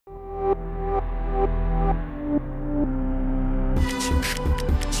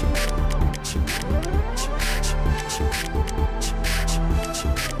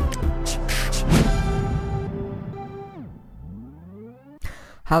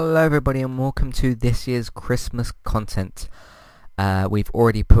Hello everybody and welcome to this year's Christmas content. We've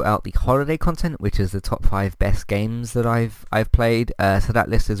already put out the holiday content, which is the top 5 best games that I've played. So that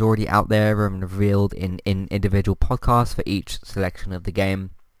list is already out there and revealed in individual podcasts for each selection of the game.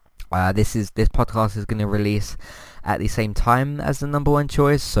 This podcast is going to release at the same time as the number one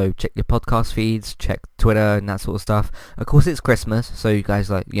choice, so check your podcast feeds, check Twitter and that sort of stuff. Of course it's Christmas, so you guys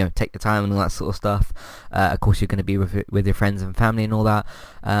take the time and all that sort of stuff. Of course you're going to be with your friends and family and all that,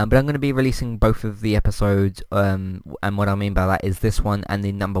 but I'm going to be releasing both of the episodes, and what I mean by that is this one and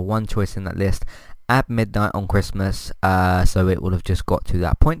the number one choice in that list at midnight on Christmas, so it will have just got to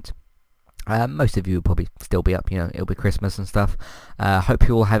that point. Most of you will probably still be up, it'll be Christmas and stuff. Hope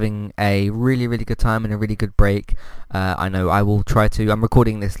you're all having a really, really good time and a really good break. I know I will try to. I'm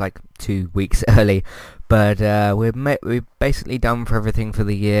recording this like 2 weeks early, but we're basically done for everything for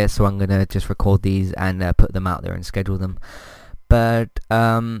the year, so I'm going to just record these and put them out there and schedule them. But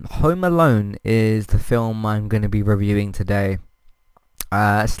Home Alone is the film I'm going to be reviewing today.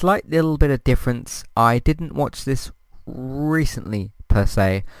 A slight little bit of difference. I didn't watch this recently, per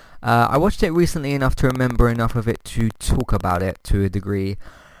se. I watched it recently enough to remember enough of it to talk about it to a degree,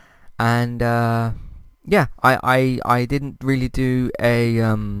 and I didn't really do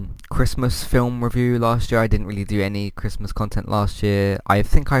a Christmas film review last year. I didn't really do any Christmas content last year. I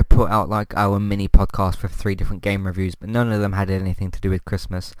think I put out like our mini podcast for 3 different game reviews, but none of them had anything to do with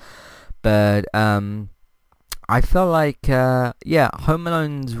Christmas. But I felt like Home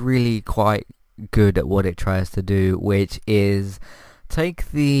Alone's really quite good at what it tries to do, which is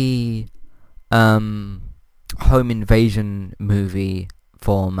take the home invasion movie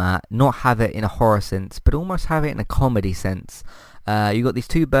format, not have it in a horror sense, but almost have it in a comedy sense. You got these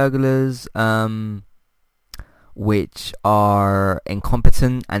 2 burglars, which are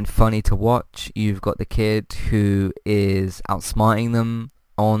incompetent and funny to watch. You've got the kid who is outsmarting them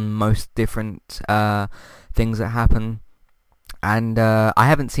on most different things that happen. And I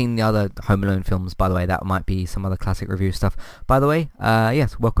haven't seen the other Home Alone films, by the way. That might be some other classic review stuff. By the way,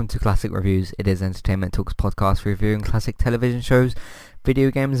 yes, welcome to Classic Reviews. It is Entertainment Talks podcast reviewing classic television shows, video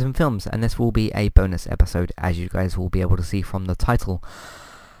games and films. And this will be a bonus episode, as you guys will be able to see from the title.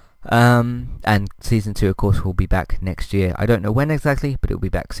 And Season 2, of course, will be back next year. I don't know when exactly, but it will be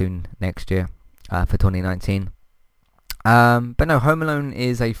back soon next year for 2019. But no, Home Alone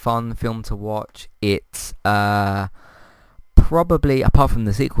is a fun film to watch. It's probably, apart from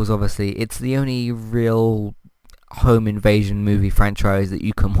the sequels obviously, it's the only real home invasion movie franchise that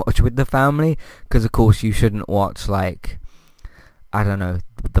you can watch with the family, because of course you shouldn't watch like, I don't know,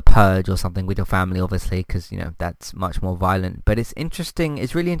 The Purge or something with your family obviously, because that's much more violent. But it's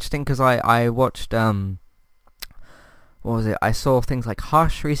really interesting because I watched what was it, I saw things like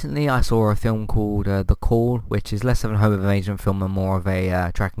Hush recently. I saw a film called The Call, which is less of a home invasion film and more of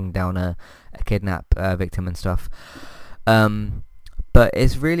a tracking down a kidnap victim and stuff. But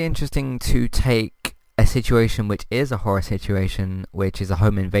it's really interesting to take a situation which is a horror situation, which is a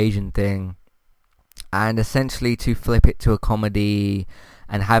home invasion thing, and essentially to flip it to a comedy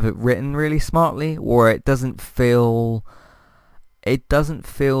and have it written really smartly, or it doesn't feel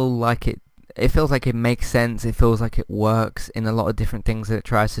like it feels like it makes sense. It feels like it works in a lot of different things that it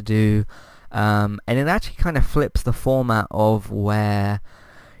tries to do, and it actually kind of flips the format of where,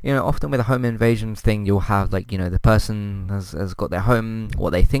 often with a home invasion thing, you'll have like, the person has got their home,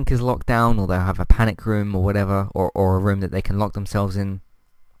 what they think is locked down, or they'll have a panic room or whatever, or a room that they can lock themselves in.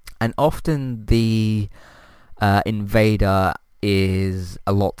 And often the invader is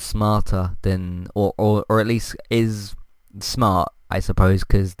a lot smarter than, or at least is smart, I suppose,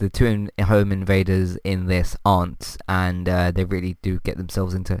 because the 2 home invaders in this aren't, and they really do get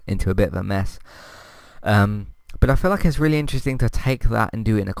themselves into a bit of a mess. But I feel like it's really interesting to take that and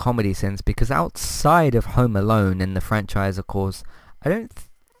do it in a comedy sense, because outside of Home Alone and the franchise, of course, I don't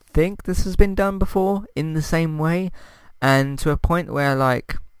think this has been done before in the same way, and to a point where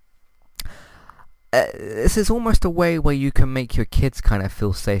like this is almost a way where you can make your kids kind of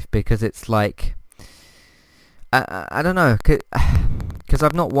feel safe, because it's like I don't know, because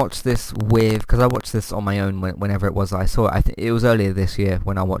I've not watched this because I watched this on my own whenever it was I saw it. I think it was earlier this year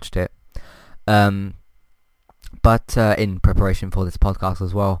when I watched it. But in preparation for this podcast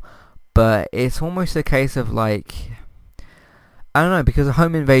as well. But it's almost a case of like, I don't know, because a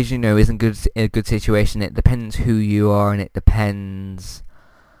home invasion, isn't a good situation. It depends who you are, and it depends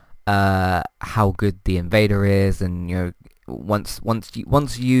how good the invader is, and once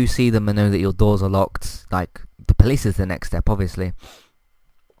you see them and know that your doors are locked, like the police is the next step, obviously.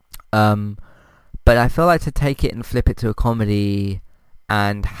 But I feel like to take it and flip it to a comedy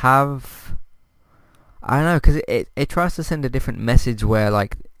and have, I don't know, because it tries to send a different message where,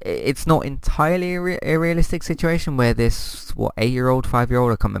 like, it's not entirely a realistic situation where this, 8-year-old,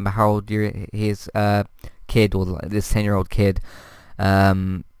 5-year-old, I can't remember how old his kid, or like, this 10-year-old kid,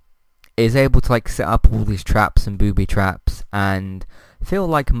 um, is able to, like, set up all these traps and booby traps and feel,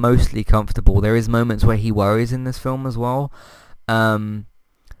 like, mostly comfortable. There is moments where he worries in this film as well,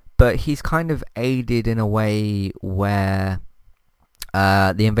 but he's kind of aided in a way where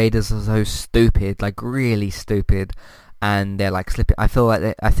the invaders are so stupid, like really stupid, and they're like slipping. I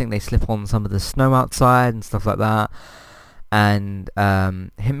think they slip on some of the snow outside and stuff like that. And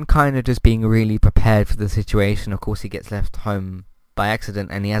him kind of just being really prepared for the situation. Of course, he gets left home by accident,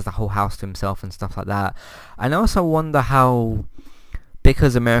 and he has the whole house to himself and stuff like that. And I also wonder how,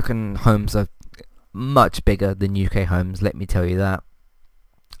 because American homes are much bigger than UK homes, let me tell you that,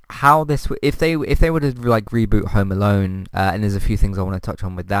 how this, if they were to like reboot Home Alone, and there's a few things I want to touch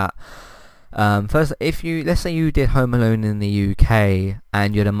on with that. First, let's say you did Home Alone in the UK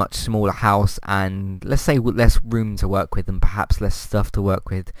and you had a much smaller house and let's say less room to work with and perhaps less stuff to work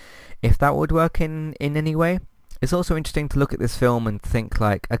with, if that would work in any way. It's also interesting to look at this film and think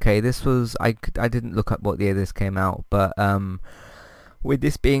like, okay, this was, I didn't look up what year this came out, but with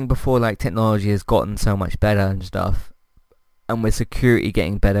this being before like technology has gotten so much better and stuff, and with security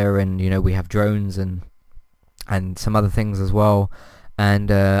getting better, and you know we have drones and some other things as well.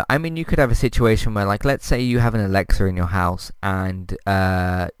 And I mean, you could have a situation where, like, let's say you have an Alexa in your house and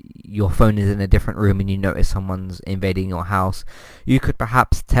your phone is in a different room and you notice someone's invading your house. You could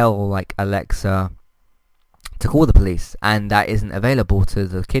perhaps tell, like, Alexa to call the police, and that isn't available to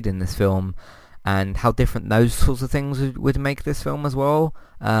the kid in this film. And how different those sorts of things would make this film as well.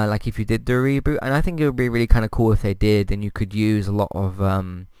 Like if you did do a reboot, and I think it would be really kind of cool if they did, and you could use a lot of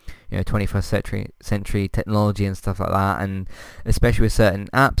 21st century technology and stuff like that, and especially with certain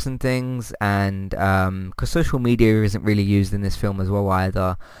apps and things, and because social media isn't really used in this film as well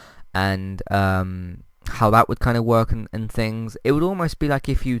either, and how that would kind of work and things. It would almost be like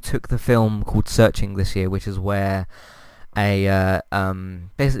if you took the film called Searching this year, which is where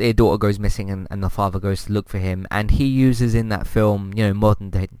basically a daughter goes missing and the father goes to look for him, and he uses in that film, modern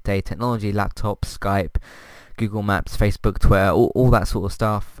day technology, laptops, Skype, Google Maps, Facebook, Twitter, all that sort of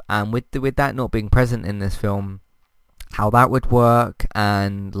stuff. And with that not being present in this film, how that would work,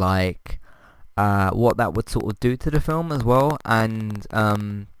 and like what that would sort of do to the film as well. And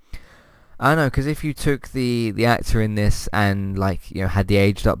I don't know, because if you took the actor in this and like had the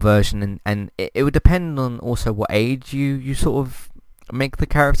aged up version, and it would depend on also what age you sort of make the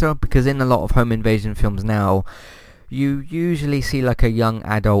character, because in a lot of home invasion films now, you usually see like a young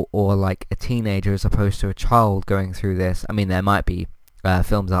adult or like a teenager as opposed to a child going through this. I mean, there might be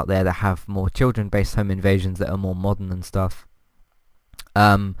films out there that have more children-based home invasions that are more modern and stuff.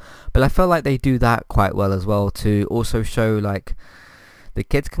 But I feel like they do that quite well as well, to also show like the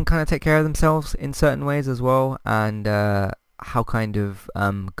kids can kind of take care of themselves in certain ways as well, and how kind of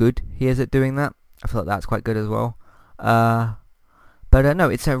good he is at doing that. I feel like that's quite good as well. But no,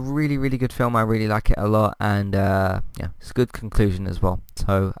 it's a really, really good film. I really like it a lot, and yeah, it's a good conclusion as well.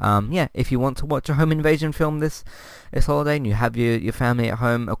 So yeah, if you want to watch a home invasion film this holiday and you have your family at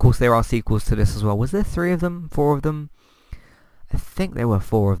home, of course there are sequels to this as well. Was there 3 of them, 4 of them? I think there were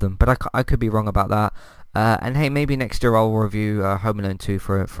 4 of them, but I could be wrong about that. And hey, maybe next year I'll review Home Alone 2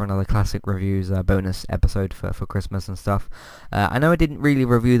 for another classic reviews bonus episode for Christmas and stuff. I know I didn't really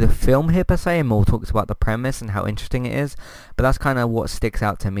review the film here per se, and more talked about the premise and how interesting it is, but that's kind of what sticks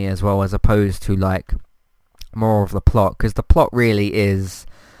out to me as well, as opposed to like more of the plot, because the plot really is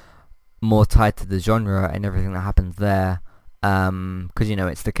more tied to the genre and everything that happens there. Because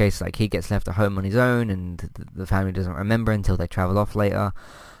it's the case like he gets left at home on his own, and the family doesn't remember until they travel off later.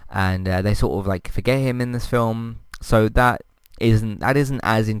 And they sort of like forget him in this film, so that isn't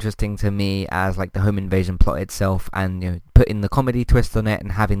as interesting to me as like the home invasion plot itself, and putting the comedy twist on it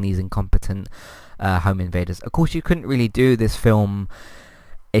and having these incompetent home invaders. Of course, you couldn't really do this film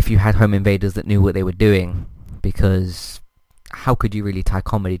if you had home invaders that knew what they were doing, because how could you really tie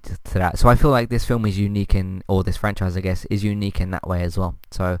comedy to that? So I feel like this film is unique or this franchise, I guess, is unique in that way as well.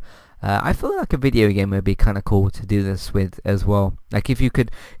 So I feel like a video game would be kind of cool to do this with as well. Like if you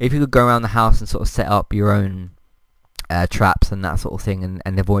could go around the house and sort of set up your own traps and that sort of thing,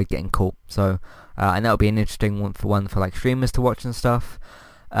 and avoid getting caught. So and that would be an interesting one for like streamers to watch and stuff,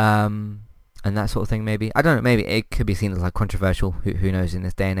 and that sort of thing. Maybe, I don't know, maybe it could be seen as like controversial. Who knows in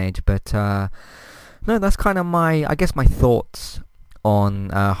this day and age? But no, that's kind of my thoughts on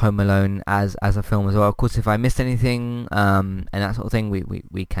Home Alone as a film as well. Of course, if I missed anything and that sort of thing,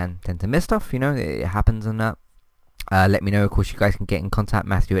 we can tend to miss stuff, it happens and that. Let me know. Of course, you guys can get in contact,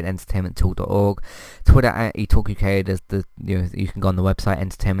 Matthew at entertainmenttalk.org, Twitter at eTalkUK. You can go on the website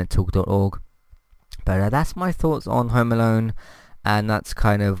entertainmenttalk.org. But that's my thoughts on Home Alone, and that's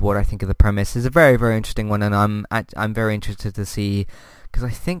kind of what I think of the premise. It's a very, very interesting one, and I'm very interested to see, because I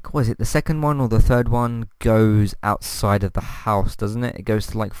think, was it the second one or the third one goes outside of the house, doesn't it? It goes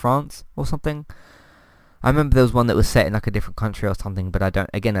to like France or something. I remember there was one that was set in like a different country or something, but I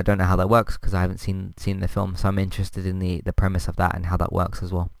don't know how that works because I haven't seen the film, so I'm interested in the premise of that and how that works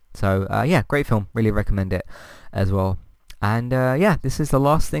as well. So yeah, great film, really recommend it as well. And yeah, this is the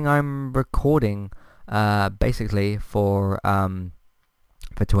last thing I'm recording basically for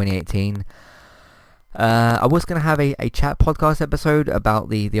 2018. I was going to have a chat podcast episode about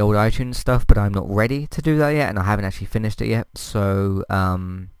the old iTunes stuff, but I'm not ready to do that yet, and I haven't actually finished it yet, so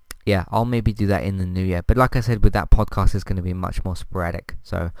yeah, I'll maybe do that in the new year. But like I said, with that podcast, it's going to be much more sporadic.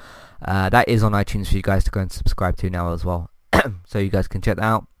 So that is on iTunes for you guys to go and subscribe to now as well. So you guys can check that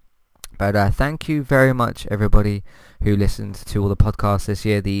out. But thank you very much, everybody who listened to all the podcasts this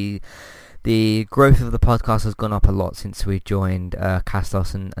year. The growth of the podcast has gone up a lot since we joined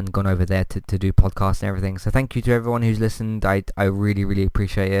Castos and gone over there to do podcasts and everything. So thank you to everyone who's listened. I really, really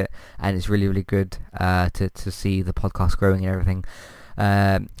appreciate it. And it's really, really good to see the podcast growing and everything.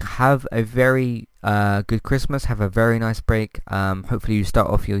 Have a very good Christmas. Have a very nice break. Hopefully you start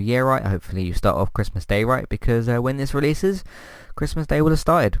off your year right. Hopefully you start off Christmas Day right, because when this releases, Christmas Day will have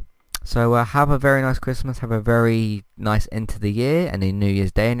started. So have a very nice Christmas. Have a very nice end to the year and a New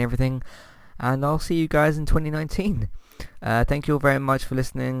Year's Day and everything. And I'll see you guys in 2019. Thank you all very much for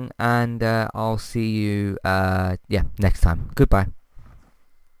listening, and I'll see you next time. Goodbye.